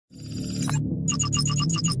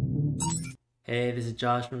Hey, this is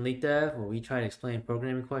Josh from Leet, where we try to explain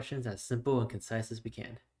programming questions as simple and concise as we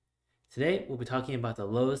can. Today, we'll be talking about the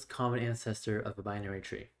lowest common ancestor of a binary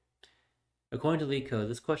tree. According to LeetCode,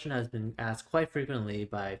 this question has been asked quite frequently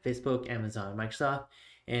by Facebook, Amazon, and Microsoft,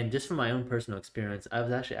 and just from my own personal experience, I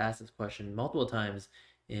was actually asked this question multiple times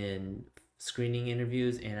in screening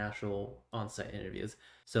interviews and actual on-site interviews.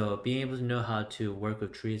 So being able to know how to work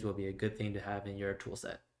with trees will be a good thing to have in your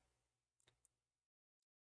toolset.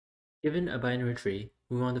 Given a binary tree,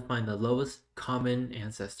 we want to find the lowest common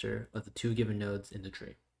ancestor of the two given nodes in the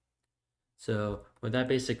tree. So what that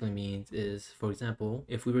basically means is, for example,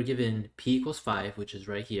 if we were given p equals 5, which is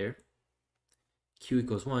right here, q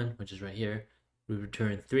equals 1, which is right here, we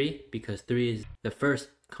return 3 because 3 is the first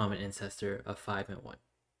common ancestor of 5 and 1.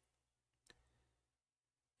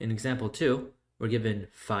 In example 2, we're given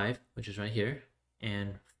 5, which is right here,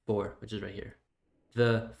 and 4, which is right here.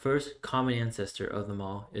 The first common ancestor of them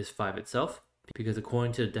all is 5 itself, because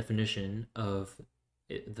according to the definition of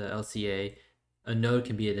the LCA, a node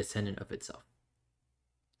can be a descendant of itself.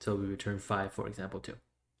 So we return 5 for example 2.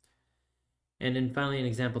 And then finally in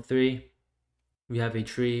example 3, we have a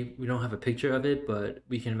tree. We don't have a picture of it, but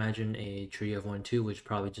we can imagine a tree of 1, 2, which is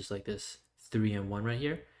probably just like this 3 and 1 right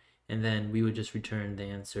here. And then we would just return the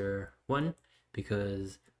answer 1,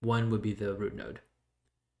 because 1 would be the root node.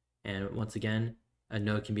 And once again, a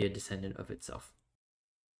node can be a descendant of itself.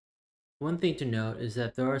 One thing to note is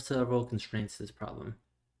that there are several constraints to this problem.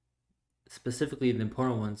 Specifically, the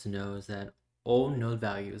important ones to know is that all node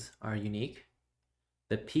values are unique,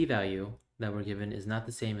 the p value that we're given is not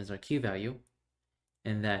the same as our q value,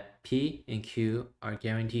 and that p and q are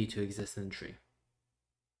guaranteed to exist in the tree.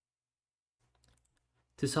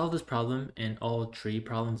 To solve this problem and all tree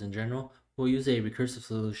problems in general, we'll use a recursive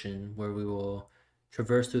solution where we will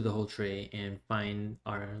traverse through the whole tree and find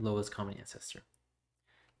our lowest common ancestor.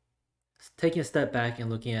 Taking a step back and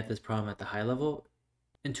looking at this problem at the high level,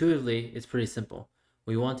 intuitively, it's pretty simple.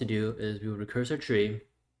 What we want to do is we will recurse our tree.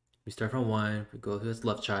 We start from 1, we go to its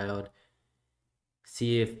left child,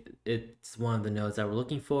 see if it's one of the nodes that we're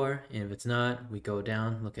looking for, and if it's not, we go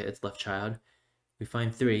down, look at its left child. We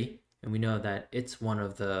find 3, and we know that it's one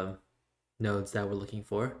of the nodes that we're looking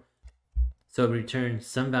for. So we return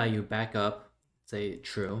some value back up, say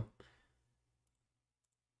true,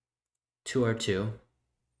 to our 2,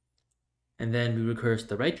 and then we recurse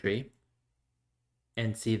the right tree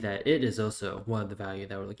and see that it is also one of the value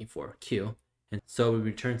that we're looking for, q, and so we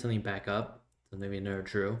return something back up, so maybe another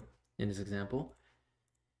true in this example.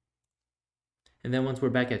 And then once we're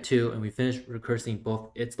back at 2 and we finish recursing both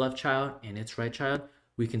its left child and its right child,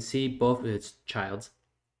 we can see both of its childs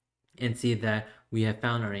and see that we have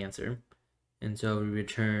found our answer. And so we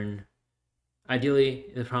return, ideally,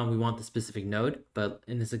 in the problem we want the specific node, but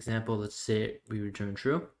in this example, let's say we return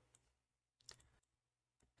true.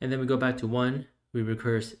 And then we go back to 1, we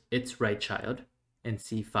recurse its right child and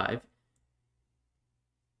see 5.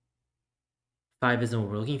 5 isn't what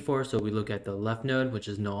we're looking for, so we look at the left node, which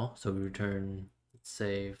is null, so we return, let's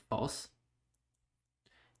say, false.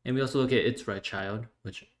 And we also look at its right child,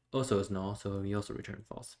 which also is null, so we also return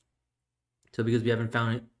false. So because we haven't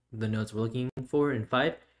found the nodes we're looking for in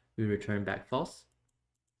 5, we return back false.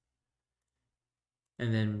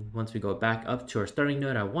 And then once we go back up to our starting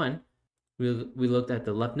node at 1, we looked at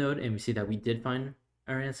the left node and we see that we did find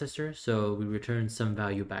our ancestor, so we return some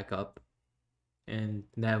value back up. And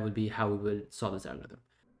that would be how we would solve this algorithm.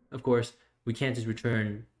 Of course, we can't just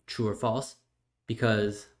return true or false,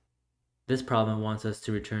 because this problem wants us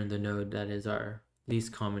to return the node that is our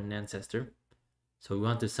least common ancestor. So we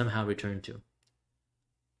want to somehow return 2.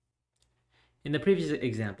 In the previous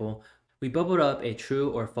example, we bubbled up a true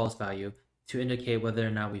or false value to indicate whether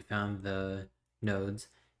or not we found the nodes,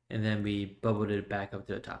 and then we bubbled it back up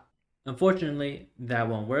to the top. Unfortunately, that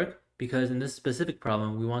won't work, because in this specific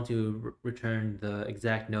problem, we want to return the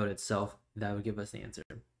exact node itself that would give us the answer.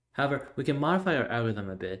 However, we can modify our algorithm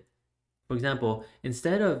a bit. For example,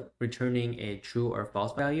 instead of returning a true or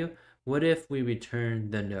false value, what if we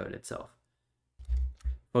return the node itself?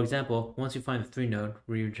 For example, once we find the 3 node,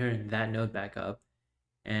 we return that node back up,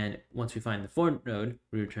 and once we find the 4 node,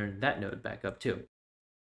 we return that node back up too.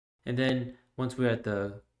 And then once we're at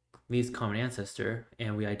the least common ancestor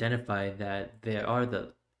and we identify that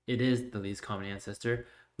it is the least common ancestor,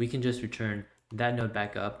 we can just return that node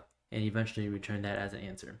back up and eventually return that as an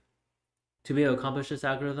answer. To be able to accomplish this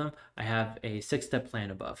algorithm, I have a 6-step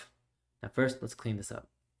plan above. Now first, let's clean this up.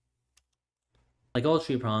 Like all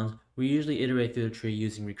tree problems, we usually iterate through the tree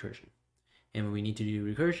using recursion. And when we need to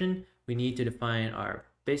do recursion, we need to define our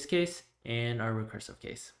base case and our recursive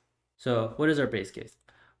case. So what is our base case?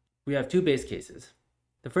 We have 2 base cases.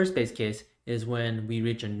 The first base case is when we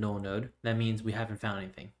reach a null node. That means we haven't found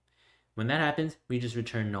anything. When that happens, we just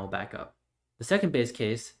return null back up. The second base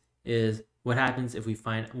case is what happens if we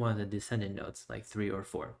find one of the descendant nodes, like 3 or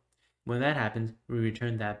 4. When that happens, we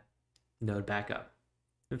return that node back up.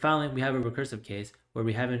 And finally, we have a recursive case where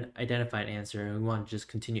we haven't identified an answer and we want to just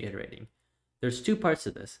continue iterating. There's two parts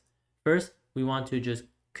to this. First, we want to just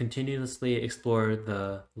continuously explore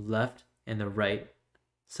the left and the right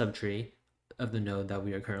subtree of the node that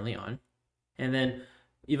we are currently on. And then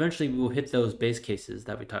eventually we will hit those base cases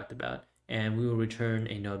that we talked about and we will return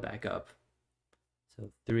a node back up. So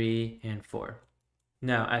 3 and 4.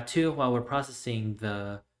 Now at 2, while we're processing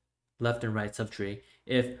the left and right subtree,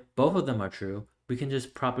 if both of them are true, we can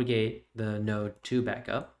just propagate the node 2 back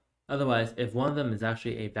up. Otherwise, if one of them is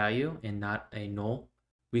actually a value and not a null,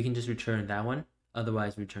 we can just return that one,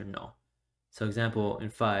 otherwise return null. So example, in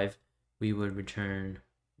 5, we would return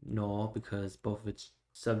null because both of its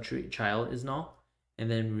subtree child is null, and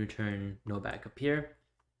then we return null back up here.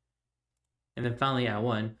 And then finally at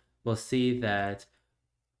 1, we'll see that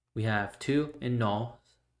we have 2 and null,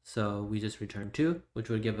 so we just return 2, which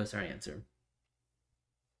would give us our answer.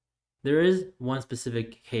 There is one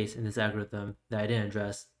specific case in this algorithm that I didn't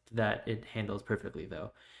address that it handles perfectly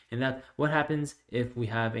though, and that's what happens if we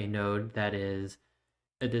have a node that is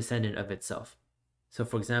a descendant of itself. So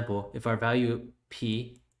for example, if our value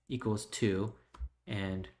p equals 2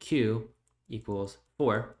 and q equals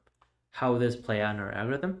 4, how would this play out in our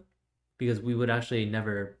algorithm? Because we would actually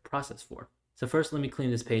never process 4. So first, let me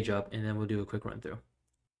clean this page up and then we'll do a quick run through.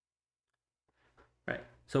 Right,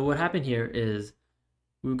 so what happened here is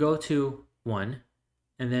we go to 1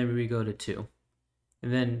 and then we go to 2.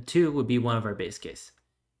 And then 2 would be one of our base case.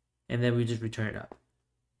 And then we just return it up.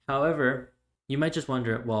 However, you might just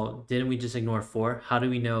wonder, well, didn't we just ignore 4? How do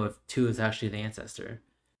we know if 2 is actually the ancestor?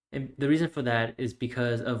 And the reason for that is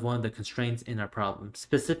because of one of the constraints in our problem,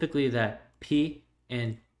 specifically that P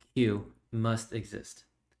and Q must exist.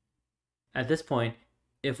 At this point,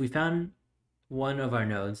 if we found one of our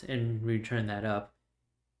nodes and return that up,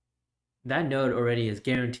 that node already is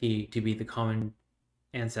guaranteed to be the common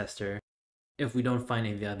ancestor if we don't find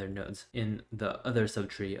any of the other nodes in the other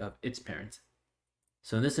subtree of its parents.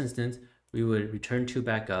 So in this instance, we would return 2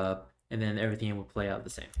 back up and then everything will play out the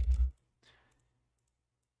same.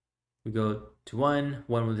 We go to 1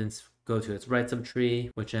 would then go to its right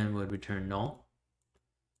subtree, which then would return null.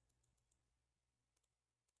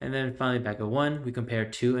 And then finally back at 1, we compare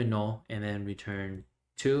 2 and null and then return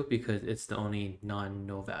 2 because it's the only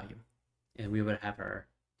non-null value. And we would have our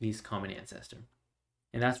least common ancestor.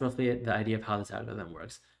 And that's roughly the idea of how this algorithm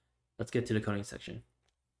works. Let's get to the coding section.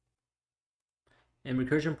 In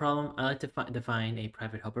recursion problem, I like to define a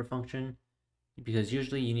private helper function because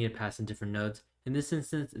usually you need to pass in different nodes. In this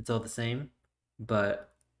instance, it's all the same,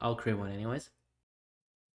 but I'll create one anyways.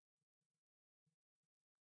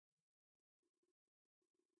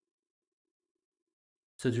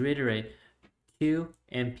 So to reiterate, Q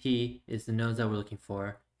and P is the nodes that we're looking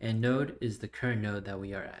for, and node is the current node that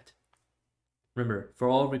we are at. Remember, for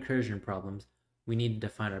all recursion problems, we need to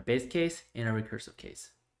define our base case and our recursive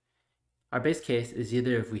case. Our base case is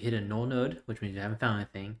either if we hit a null node, which means we haven't found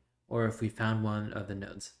anything, or if we found one of the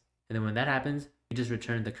nodes. And then when that happens, we just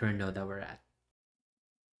return the current node that we're at.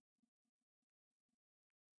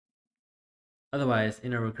 Otherwise,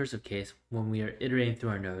 in our recursive case, when we are iterating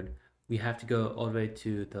through our node, we have to go all the way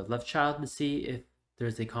to the left child to see if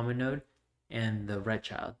there's a common node, and the right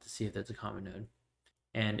child to see if there's a common node.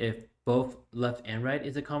 And if both left and right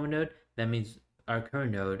is a common node, that means our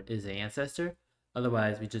current node is an ancestor.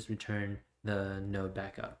 Otherwise, we just return the node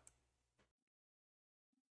back up.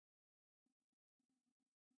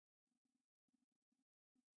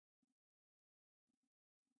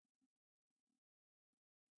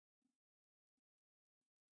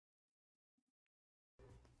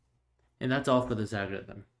 And that's all for this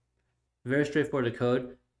algorithm. Very straightforward to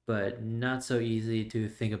code, but not so easy to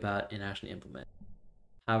think about and actually implement.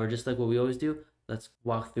 However, just like what we always do, let's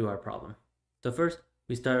walk through our problem. So first,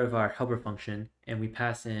 we start with our helper function and we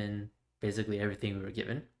pass in basically everything we were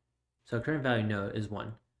given. So our current value node is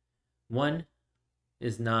 1. 1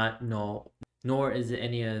 is not null, nor is it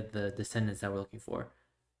any of the descendants that we're looking for.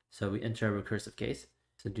 So we enter a recursive case.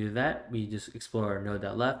 To do that, we just explore our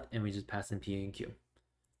node.left and we just pass in P and Q.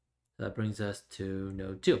 So that brings us to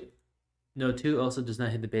node 2. Node 2 also does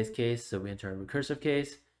not hit the base case, so we enter a recursive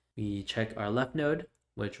case. We check our left node,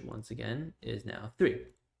 which once again is now 3.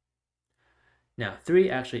 Now 3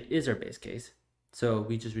 actually is our base case, so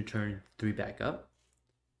we just return 3 back up.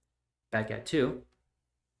 Back at 2,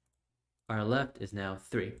 our left is now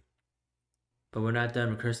 3. But we're not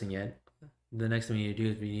done recursing yet. the next thing we need to do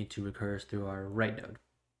is we need to recurse through our right node.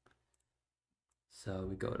 So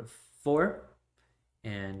we go to 4,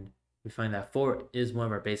 and we find that 4 is one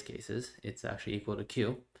of our base cases. It's actually equal to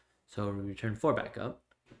q. So we return 4 back up.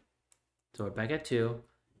 So we're back at 2,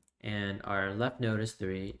 and our left node is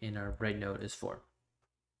 3, and our right node is 4.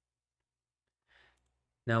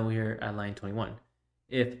 Now we're at line 21.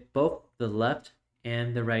 If both the left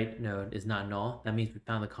and the right node is not null, that means we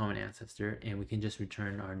found the common ancestor, and we can just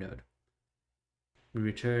return our node. We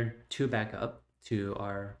return 2 back up to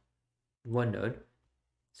our 1 node,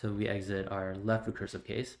 so we exit our left recursive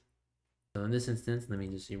case. So in this instance, let me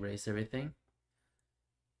just erase everything.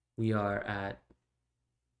 We are at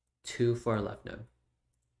 2 for our left node.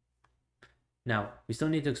 Now, we still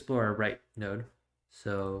need to explore our right node,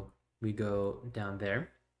 so we go down there,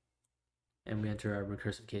 and we enter our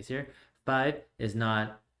recursive case here. 5 is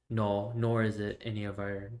not null, nor is it any of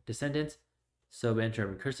our descendants, so we enter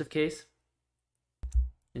a recursive case.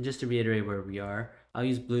 And just to reiterate where we are, I'll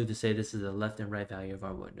use blue to say this is the left and right value of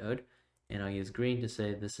our 1 node, and I'll use green to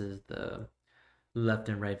say this is the left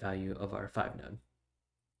and right value of our 5 node.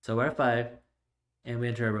 So we're at 5, and we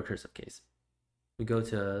enter a recursive case. We go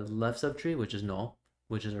to left subtree, which is null,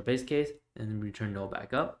 which is our base case, and then we return null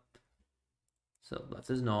back up. So left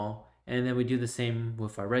is null, and then we do the same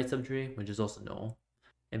with our right subtree, which is also null.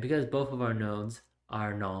 And because both of our nodes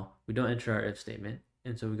are null, we don't enter our if statement,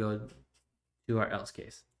 and so we go to our else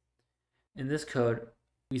case. In this code,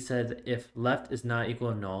 we said that if left is not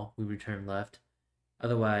equal to null, we return left,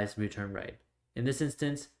 otherwise we return right. In this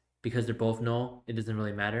instance, because they're both null, it doesn't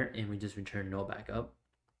really matter, and we just return null back up.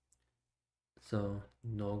 So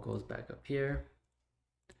null goes back up here,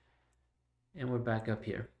 and we're back up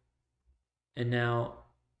here. And now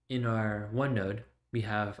in our 1 node, we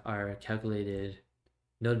have our calculated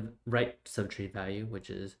node right subtree value, which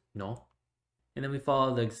is null. And then we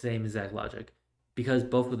follow the same exact logic. Because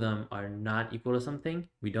both of them are not equal to something,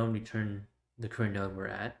 we don't return the current node we're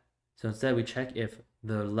at. So instead we check if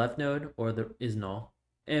the left node is null,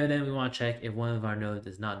 and then we want to check if one of our nodes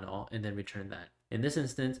is not null, and then return that. In this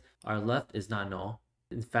instance, our left is not null.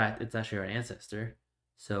 In fact, it's actually our ancestor.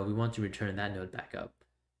 So we want to return that node back up.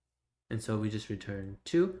 And so we just return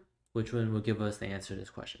 2, which one will give us the answer to this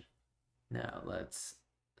question. Now let's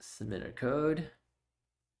submit our code.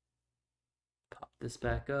 Pop this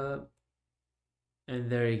back up. And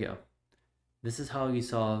there you go. This is how you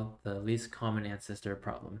solve the least common ancestor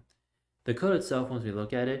problem. The code itself, once we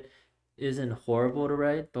look at it, isn't horrible to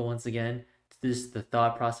write, but once again, just the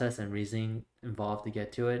thought process and reasoning involved to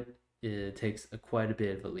get to it, it takes quite a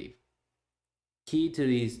bit of a leap. Key to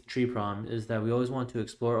these tree problems is that we always want to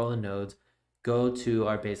explore all the nodes, go to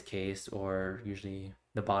our base case, or usually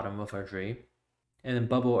the bottom of our tree, and then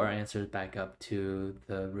bubble our answers back up to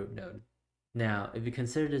the root node. Now, if you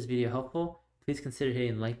consider this video helpful, please consider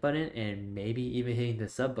hitting the like button and maybe even hitting the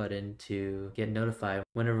sub button to get notified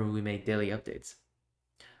whenever we make daily updates.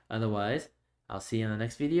 Otherwise, I'll see you in the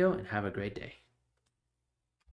next video and have a great day.